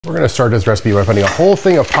We're gonna start this recipe by putting a whole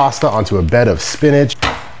thing of pasta onto a bed of spinach.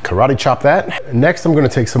 Karate chop that. Next, I'm gonna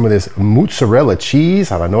take some of this mozzarella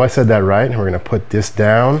cheese. I know I said that right. And we're gonna put this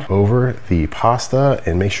down over the pasta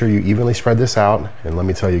and make sure you evenly spread this out. And let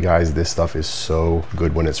me tell you guys, this stuff is so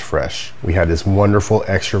good when it's fresh. We have this wonderful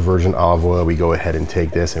extra virgin olive oil. We go ahead and take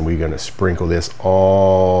this and we're gonna sprinkle this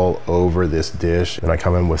all over this dish. And I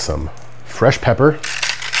come in with some fresh pepper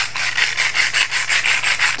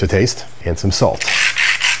to taste and some salt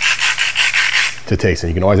to taste, and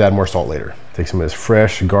you can always add more salt later. Take some of this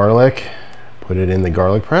fresh garlic, put it in the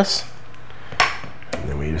garlic press, and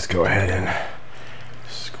then we just go ahead and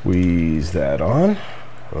squeeze that on.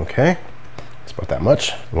 Okay, it's about that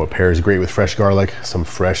much. And what pairs great with fresh garlic? Some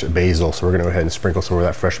fresh basil. So we're gonna go ahead and sprinkle some of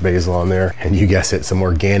that fresh basil on there, and you guessed it, some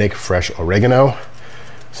organic fresh oregano.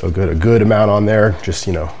 So a good amount on there, just,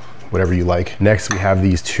 you know, whatever you like. Next, we have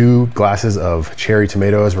these 2 glasses of cherry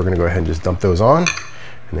tomatoes. We're gonna go ahead and just dump those on,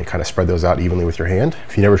 and then kind of spread those out evenly with your hand.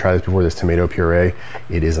 If you never tried this before, this tomato puree,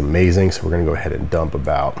 it is amazing. So we're gonna go ahead and dump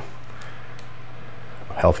about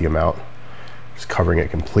a healthy amount, just covering it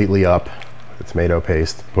completely up with the tomato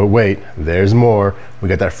paste. But wait, there's more. We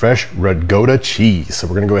got that fresh ricotta cheese. So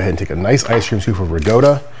we're gonna go ahead and take a nice ice cream scoop of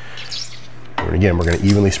ricotta. And again, we're gonna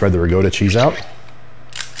evenly spread the ricotta cheese out.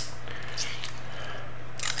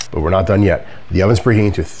 But we're not done yet. The oven's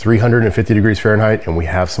preheating to 350 degrees Fahrenheit, and we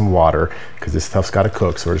have some water because this stuff's got to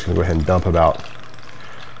cook. So we're just gonna go ahead and dump about,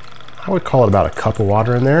 I would call it about a cup of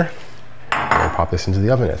water in there. And pop this into the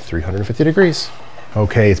oven at 350 degrees.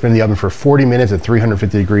 Okay, it's been in the oven for 40 minutes at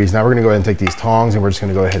 350 degrees. Now we're gonna go ahead and take these tongs and we're just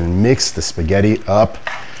gonna go ahead and mix the spaghetti up,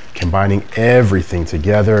 combining everything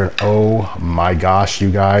together. And oh my gosh,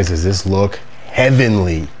 you guys, does this look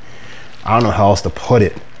heavenly? I don't know how else to put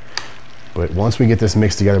it. But once we get this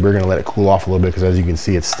mixed together, we're gonna let it cool off a little bit because as you can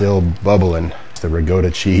see, it's still bubbling. The ricotta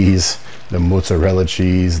cheese, the mozzarella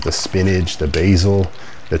cheese, the spinach, the basil,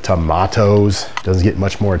 the tomatoes. Doesn't get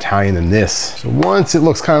much more Italian than this. So once it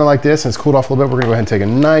looks kind of like this and it's cooled off a little bit, we're gonna go ahead and take a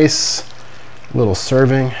nice little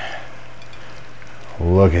serving.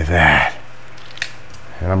 Look at that.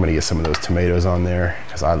 And I'm gonna get some of those tomatoes on there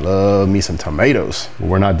because I love me some tomatoes. But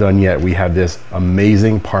we're not done yet. We have this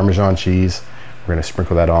amazing Parmesan cheese. We're gonna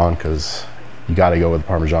sprinkle that on because you gotta go with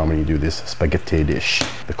Parmesan when you do this spaghetti dish.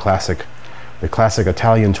 The classic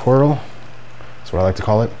Italian twirl. That's what I like to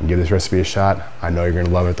call it. And give this recipe a shot. I know you're gonna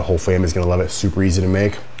love it. The whole family's gonna love it. Super easy to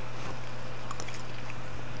make.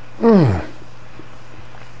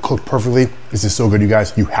 Cooked perfectly. This is so good, you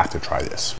guys. You have to try this.